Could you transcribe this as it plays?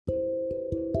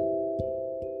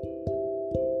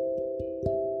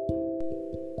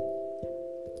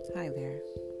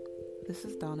This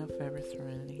is Donna of Ever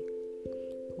Serenity.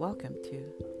 Welcome to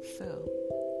So,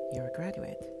 You're a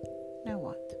Graduate. Now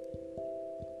what?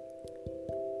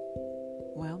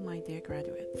 Well, my dear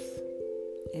graduates,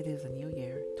 it is a new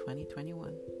year,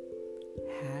 2021.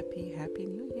 Happy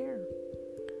New Year.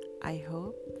 I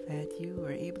hope that you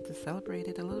were able to celebrate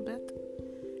it a little bit,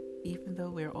 even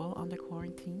though we're all under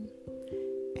quarantine,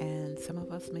 and some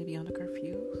of us may be under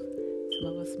curfews,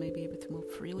 some of us may be able to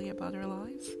move freely about our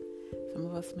lives, some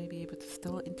of us may be able to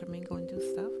still intermingle and do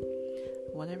stuff.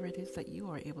 Whatever it is that you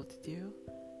are able to do,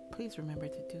 please remember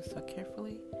to do so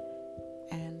carefully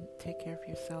and take care of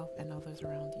yourself and others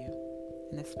around you,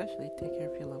 and especially take care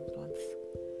of your loved ones.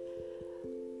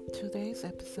 Today's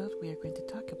episode, we are going to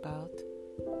talk about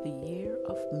the year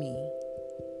of me,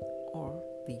 or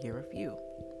the year of you,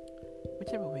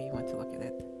 whichever way you want to look at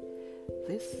it.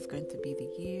 This is going to be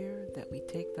the year that we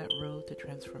take that road to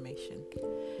transformation.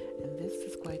 And this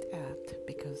is quite apt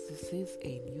because this is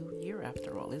a new year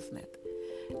after all, isn't it?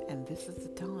 And this is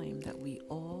the time that we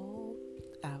all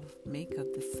make a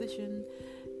decision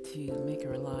to make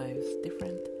our lives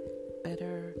different,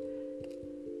 better,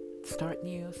 start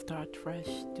new, start fresh,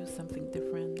 do something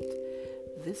different.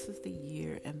 This is the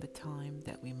year and the time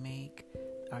that we make,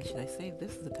 or should I say,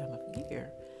 this is the time of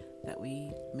year that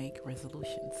we make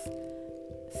resolutions.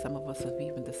 Some of us have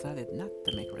even decided not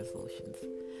to make resolutions.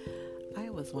 I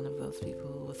was one of those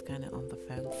people who was kind of on the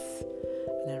fence,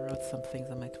 and I wrote some things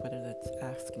on my Twitter that's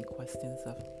asking questions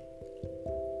of,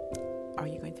 are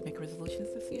you going to make resolutions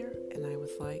this year? And I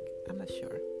was like, I'm not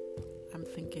sure. I'm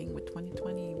thinking with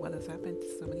 2020, what has happened to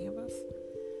so many of us?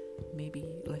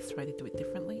 Maybe let's try to do it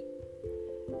differently.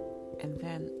 And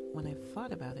then when I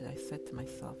thought about it, I said to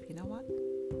myself, you know what?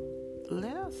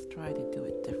 Let us try to do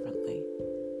it differently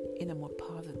in a more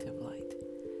positive light.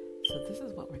 So this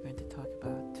is what we're going to talk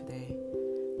about today.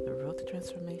 The road to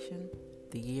transformation,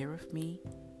 the year of me,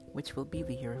 which will be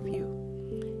the year of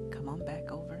you. Come on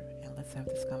back over and let's have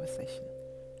this conversation.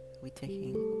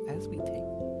 As we take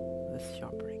this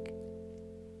short break.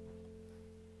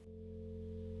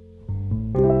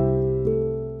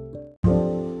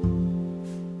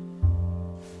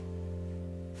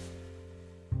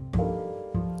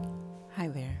 Hi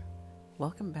there.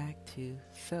 Welcome back to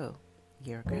So,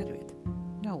 You're a Graduate.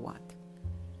 Now what?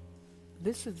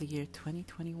 This is the year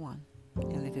 2021,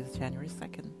 and it is January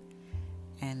 2nd,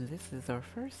 and this is our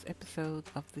first episode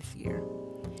of this year.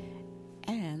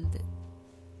 And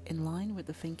in line with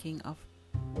the thinking of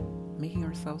making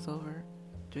ourselves over,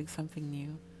 doing something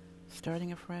new,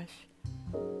 starting afresh,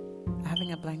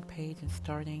 having a blank page and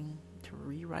starting to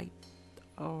rewrite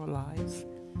our lives,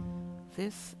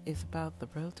 this is about the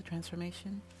road to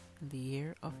transformation, the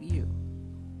year of you.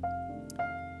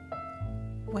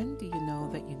 When do you know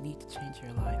that you need to change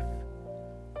your life?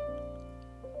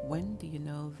 When do you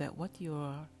know that what you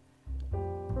are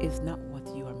is not what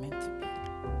you are meant to be?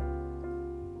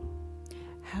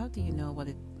 How do you know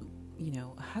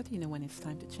how do you know when it's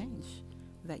time to change?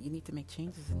 That you need to make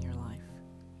changes in your life?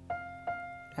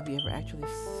 Have you ever actually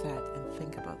sat and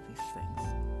think about these things?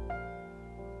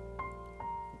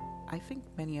 I think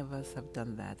many of us have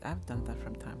done that. I've done that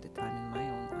from time to time in my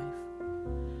own life.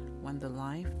 When the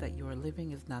life that you are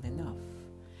living is not enough,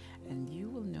 and you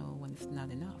will know when it's not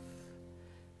enough.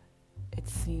 It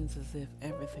seems as if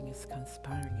everything is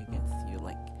conspiring against you,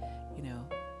 like,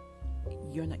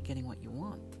 you're not getting what you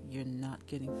want. You're not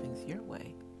getting things your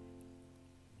way.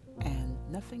 And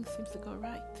nothing seems to go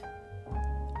right.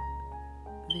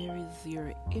 There is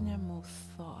your innermost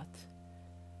thought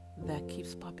that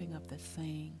keeps popping up that's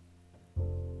saying,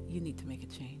 you need to make a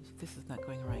change. This is not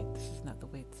going right. This is not the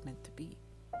way it's meant to be.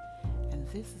 And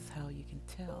this is how you can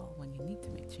tell when you need to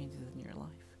make changes in your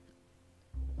life.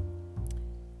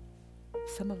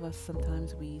 Some of us,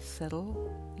 sometimes we settle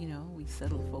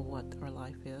for what our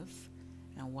life is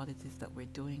and what it is that we're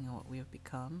doing and what we have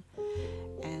become.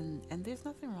 And there's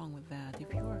nothing wrong with that.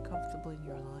 If you are comfortable in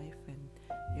your life and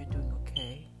you're doing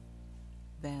okay,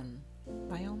 then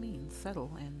by all means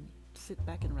settle and sit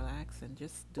back and relax and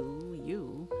just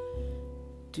do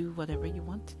whatever you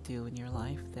want to do in your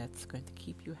life that's going to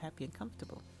keep you happy and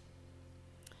comfortable.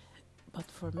 But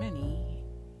for many,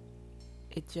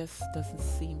 it just doesn't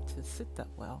seem to sit that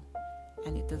well,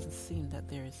 and it doesn't seem that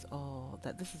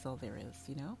this is all there is.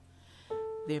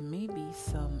 There may be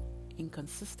some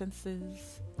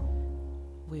inconsistencies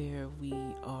where we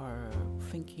are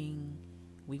thinking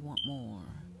we want more,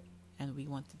 and we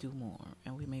want to do more,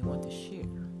 and we may want to share,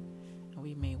 and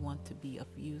we may want to be of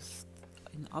use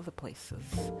in other places.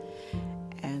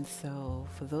 And so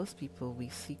for those people, we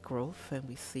seek growth and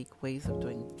we seek ways of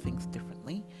doing things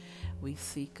differently. We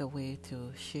seek a way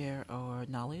to share our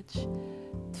knowledge,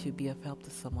 to be of help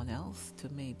to someone else, to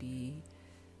maybe,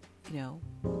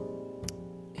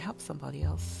 help somebody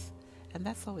else. And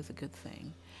that's always a good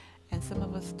thing. And some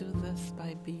of us do this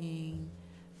by being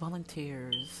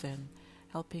volunteers and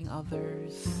helping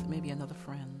others, maybe another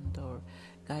friend, or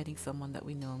guiding someone that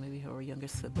we know, maybe our younger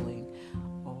sibling,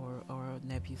 or our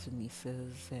nephews and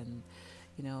nieces, and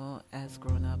as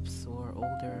grown-ups or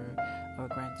older, or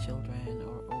grandchildren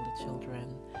or older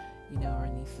children, our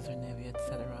nieces or nephews,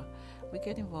 etc. We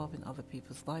get involved in other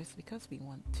people's lives because we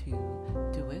want to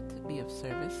do it, be of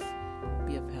service,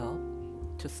 be of help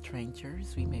to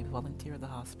strangers. We may volunteer at the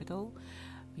hospital.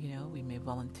 We may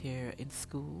volunteer in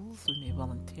schools. We may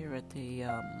volunteer at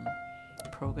a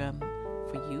program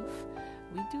for youth.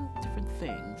 We do different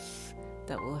things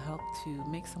that will help to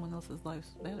make someone else's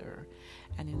lives better.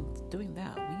 And in doing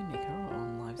that, we make our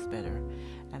own lives better.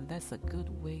 And that's a good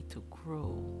way to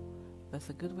grow. That's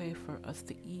a good way for us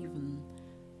to even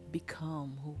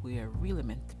become who we are really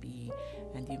meant to be.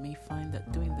 And you may find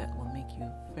that doing that will make you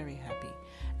very happy.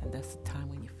 And that's the time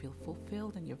when you feel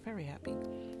fulfilled and you're very happy.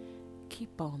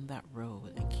 Keep on that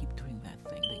road and keep doing that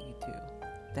thing that you do.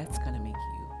 That's going to make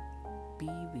you be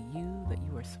the you that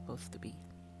you are supposed to be.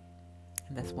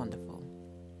 And that's wonderful.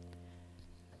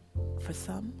 For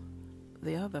some,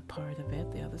 the other part of it,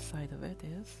 the other side of it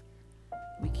is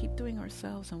we keep doing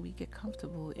ourselves and we get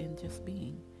comfortable in just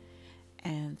being.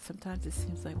 And sometimes it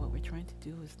seems like what we're trying to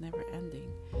do is never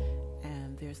ending,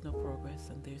 and there's no progress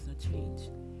and there's no change.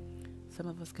 Some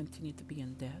of us continue to be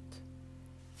in debt.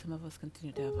 Some of us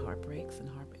continue to have heartbreaks and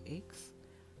heartaches.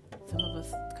 Some of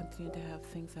us continue to have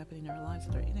things happen in our lives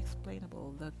that are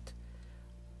inexplainable,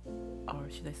 or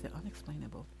should I say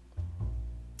unexplainable.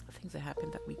 Things that happen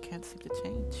that we can't seem to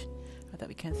change, or that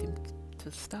we can't seem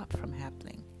to stop from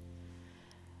happening.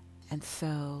 And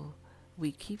so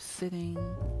we keep sitting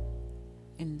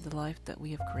in the life that we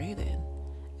have created,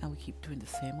 and we keep doing the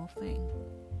same old thing.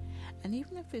 And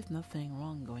even if there's nothing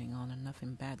wrong going on or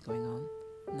nothing bad going on,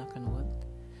 knock on wood,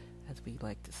 as we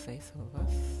like to say, some of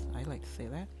us, I like to say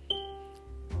that,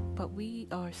 but we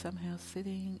are somehow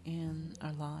sitting in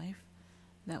our life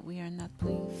that we are not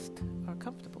pleased or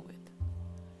comfortable with.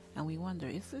 And we wonder,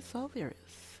 is this all there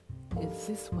is? Is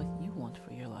this what you want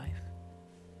for your life?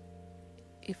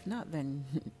 If not, then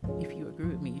if you agree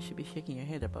with me, you should be shaking your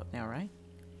head about now, right?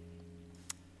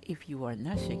 If you are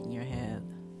not shaking your head,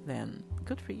 then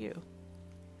good for you.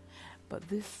 But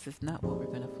this is not what we're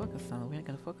going to focus on. We're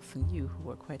going to focus on you who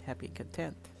are quite happy and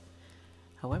content.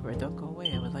 However, don't go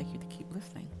away. I would like you to keep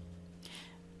listening.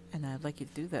 And I'd like you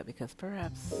to do that because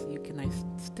perhaps you can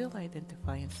still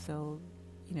identify and still,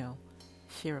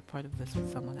 share a part of this with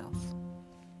someone else.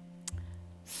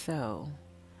 So,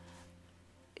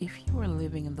 if you are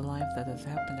living in the life that has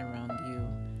happened around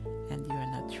you and you are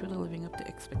not truly living up to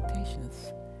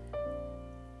expectations,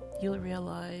 you'll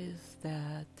realize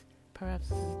that perhaps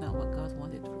this is not what God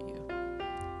wanted for you.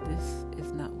 This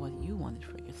is not what you wanted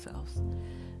for yourselves.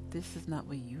 This is not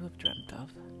what you have dreamt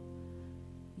of.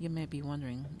 You may be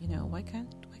wondering, why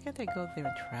can't I go there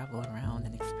and travel around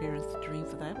and experience the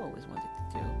dreams that I've always wanted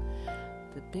to do?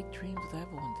 The big dreams that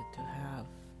I've wanted to have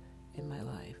in my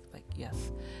life. Like,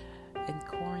 yes, in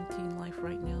quarantine life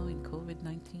right now, in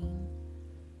COVID-19,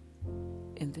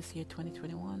 in this year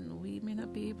 2021, we may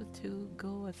not be able to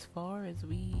go as far as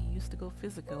we used to go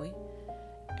physically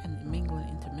and mingle and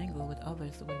intermingle with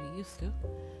others the way we used to.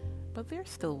 But there's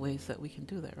still ways that we can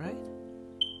do that, right?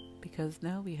 Because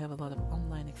now we have a lot of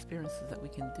online experiences that we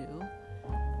can do.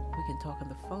 We can talk on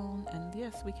the phone, and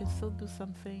yes, we can still do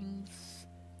some things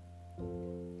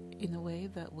in a way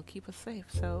that will keep us safe.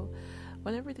 So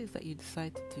whatever it is that you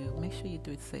decide to do, make sure you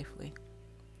do it safely.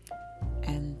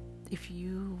 And if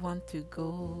you want to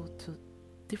go to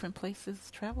different places,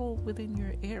 travel within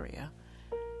your area.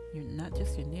 You're not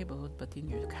just your neighborhood, but in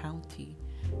your county,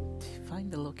 to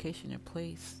find a location or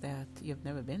place that you've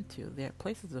never been to. There are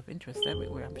places of interest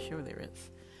everywhere, I'm sure there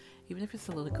is. Even if it's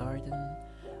a little garden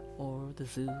or the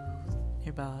zoo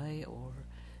nearby, or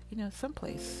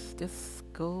someplace.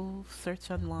 Just go search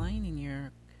online in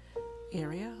your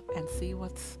area and see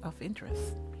what's of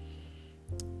interest.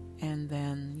 And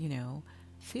then,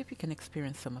 see if you can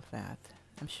experience some of that.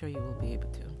 I'm sure you will be able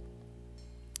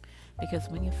to. Because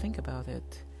when you think about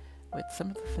it, with some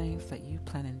of the things that you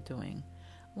plan on doing,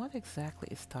 what exactly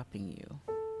is stopping you?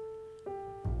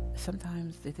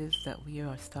 Sometimes it is that we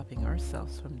are stopping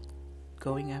ourselves from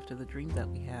going after the dream that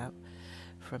we have,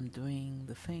 from doing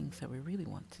the things that we really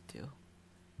want to do.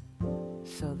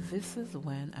 So this is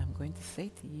when I'm going to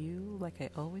say to you, like I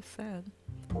always said,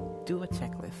 do a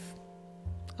checklist.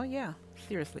 Oh yeah,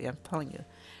 seriously, I'm telling you,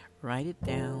 write it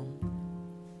down,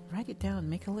 write it down,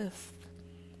 make a list,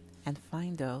 and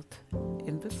find out.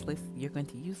 In this list, you're going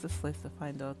to use this list to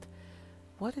find out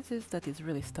what it is that is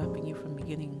really stopping you from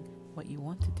beginning what you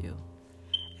want to do.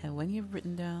 And when you've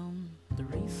written down the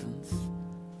reasons,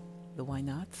 the why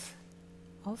nots,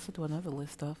 also do another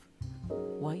list of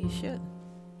why you should.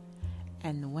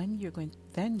 And when you're going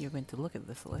to look at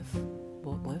this list,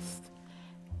 both lists,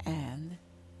 and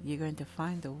you're going to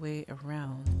find a way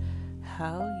around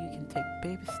how you can take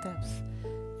baby steps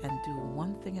and do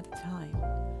one thing at a time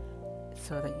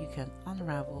so that you can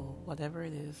unravel whatever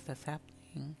it is that's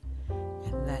happening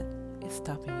and that is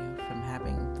stopping you from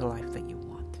having the life that you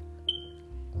want.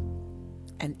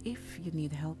 And if you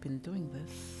need help in doing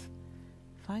this,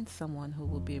 find someone who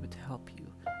will be able to help you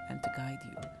and to guide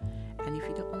you. And if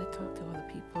you don't want to talk to other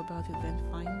people about it, then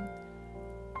find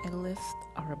a list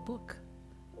or a book.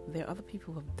 There are other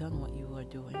people who have done what you are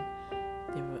doing.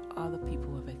 There are other people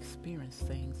who have experienced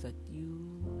things that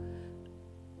you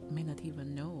may not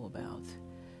even know about.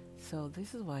 So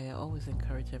this is why I always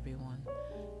encourage everyone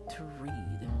to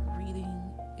read.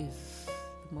 Reading is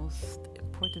the most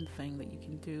important thing that you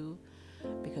can do,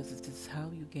 because it is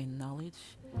how you gain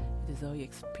knowledge. It is how you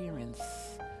experience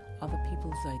other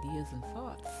people's ideas and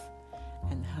thoughts,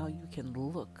 and how you can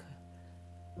look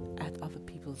at other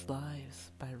people's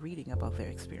lives by reading about their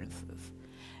experiences.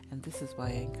 And this is why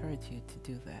I encourage you to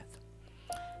do that.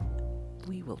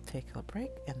 We will take a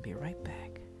break and be right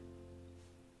back.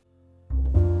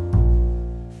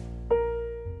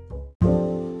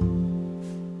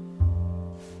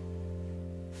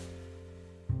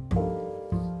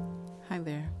 Hi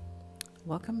there.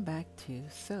 Welcome back to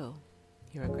So,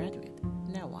 You're a Graduate.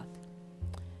 Now what?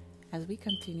 As we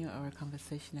continue our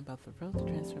conversation about the road to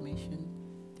transformation,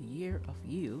 the year of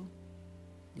you,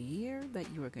 the year that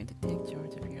you are going to take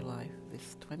charge of your life,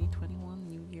 this 2021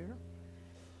 new year,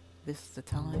 this is the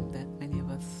time that many of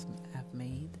us have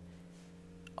made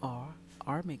or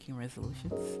are making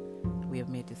resolutions. We have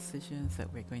made decisions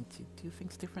that we're going to do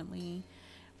things differently.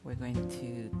 We're going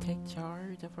to take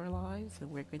charge of our lives, and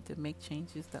we're going to make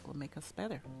changes that will make us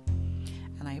better.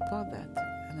 And I applaud that,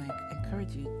 and I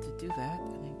encourage you to do that,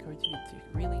 and I encourage you to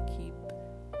really keep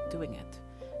doing it.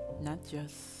 Not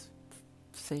just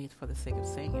say it for the sake of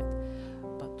saying it,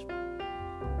 but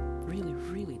really,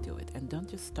 really do it. And don't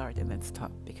just start and then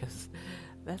stop, because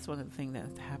that's one of the things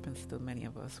that happens to many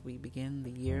of us. We begin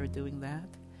the year doing that.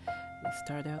 We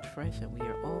start out fresh, and we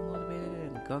are all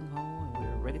motivated and gung-ho, and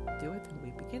we're ready to do it, and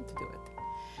we begin to do it.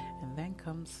 And then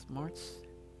comes March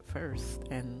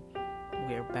 1st, and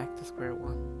we're back to square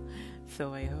one.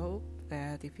 So I hope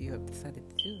that if you have decided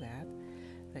to do that,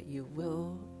 that you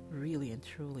will really and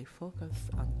truly focus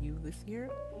on you this year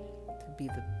to be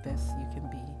the best you can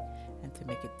be and to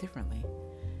make it differently.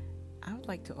 I would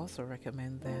like to also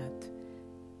recommend that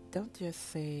don't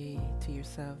just say to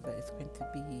yourself that it's going to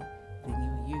be the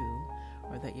new you,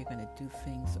 or that you're going to do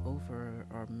things over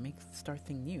or start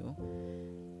things new.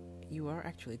 You are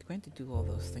actually going to do all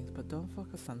those things, but don't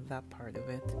focus on that part of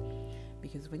it,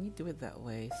 because when you do it that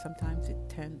way, sometimes it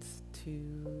tends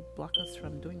to block us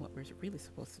from doing what we're really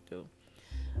supposed to do.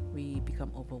 We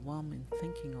become overwhelmed in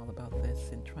thinking all about this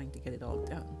and trying to get it all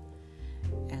done,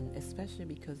 and especially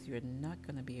because you're not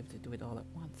going to be able to do it all at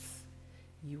once.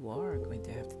 You are going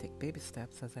to have to take baby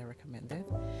steps, as I recommended.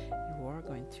 You are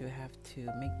going to have to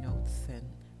make notes and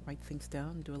write things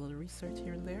down, do a little research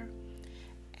here and there,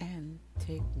 and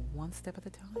take one step at a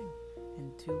time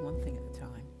and do one thing at a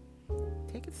time.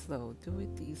 Take it slow. Do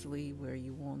it easily, where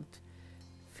you won't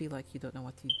feel like you don't know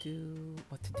what to do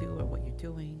or what you're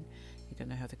doing. You don't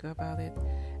know how to go about it.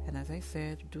 And as I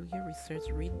said, do your research,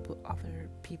 read other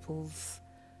people's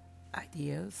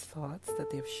ideas, thoughts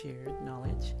that they've shared,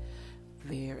 knowledge,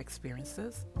 their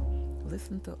experiences.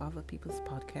 Listen to other people's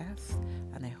podcasts,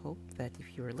 and I hope that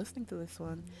if you're listening to this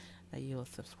one, that you'll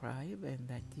subscribe and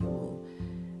that you will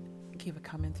give a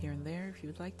comment here and there if you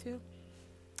would like to.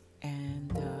 And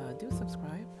do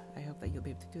subscribe. I hope that you'll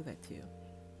be able to do that too.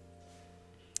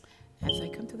 As I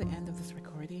come to the end of this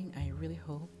recording, I really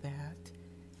hope that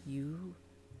you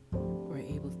were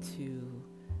able to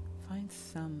find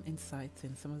some insights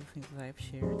in some of the things that I've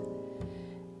shared.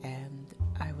 And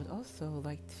I would also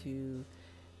like to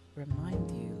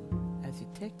remind you, as you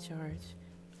take charge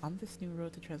on this new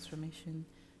road to transformation,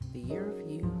 the year of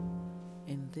you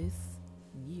in this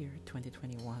year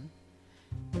 2021,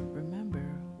 remember,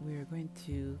 we are going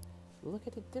to look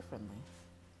at it differently.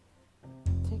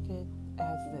 Take it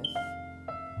as this.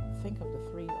 Think of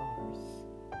the 3 R's: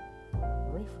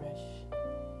 refresh,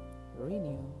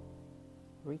 renew,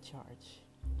 recharge.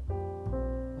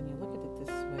 When you look at it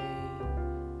this way,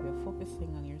 you're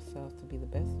focusing on yourself to be the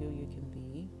best you can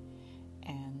be,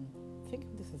 And think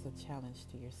of this as a challenge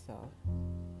to yourself.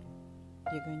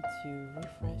 You're going to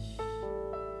refresh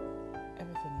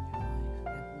everything in your life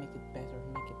and make it better,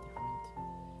 make it different.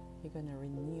 You're going to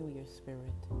renew your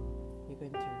spirit. You're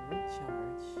going to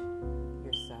recharge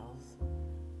yourselves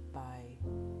by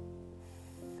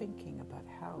thinking about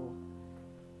how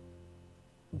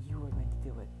you are going to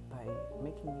do it, by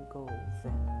making new goals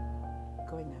and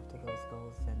going after those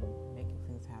goals and making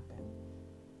things happen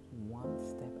one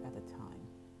step at a time.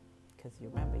 Because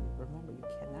remember, you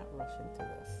cannot rush into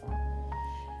this.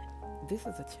 This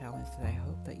is a challenge that I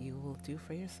hope that you will do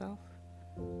for yourself,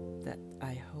 that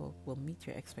I hope will meet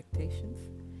your expectations.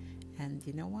 And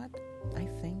you know what? I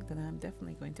think that I'm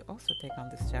definitely going to also take on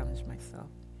this challenge myself.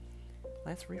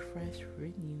 Let's refresh,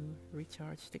 renew,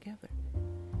 recharge together.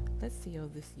 Let's see how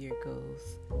this year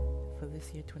goes for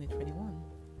this year 2021.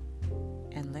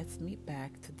 And let's meet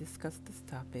back to discuss this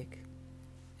topic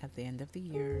at the end of the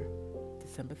year,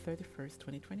 December 31st,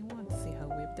 2021, to see how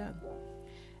we've done.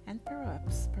 And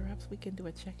perhaps we can do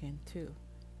a check-in too,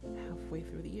 halfway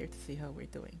through the year, to see how we're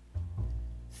doing.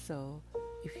 So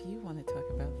if you want to talk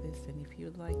about this and if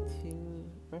you'd like to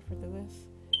refer to this,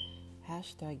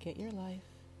 hashtag Get Your Life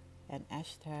and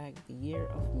hashtag the Year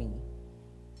of Me.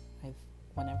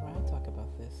 Whenever I talk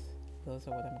about this, those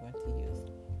are what I'm going to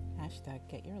use. Hashtag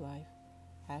Get Your Life,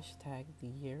 hashtag the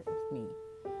Year of Me.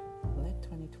 Let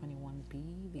 2021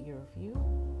 be the year of you.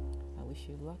 I wish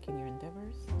you luck in your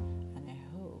endeavors, and I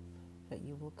hope that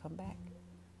you will come back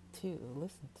to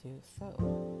listen to So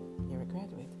You're a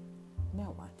Graduate.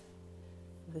 Now what?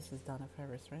 This is Donna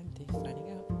Ferris Renty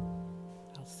signing out.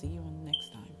 I'll see you on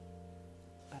next time.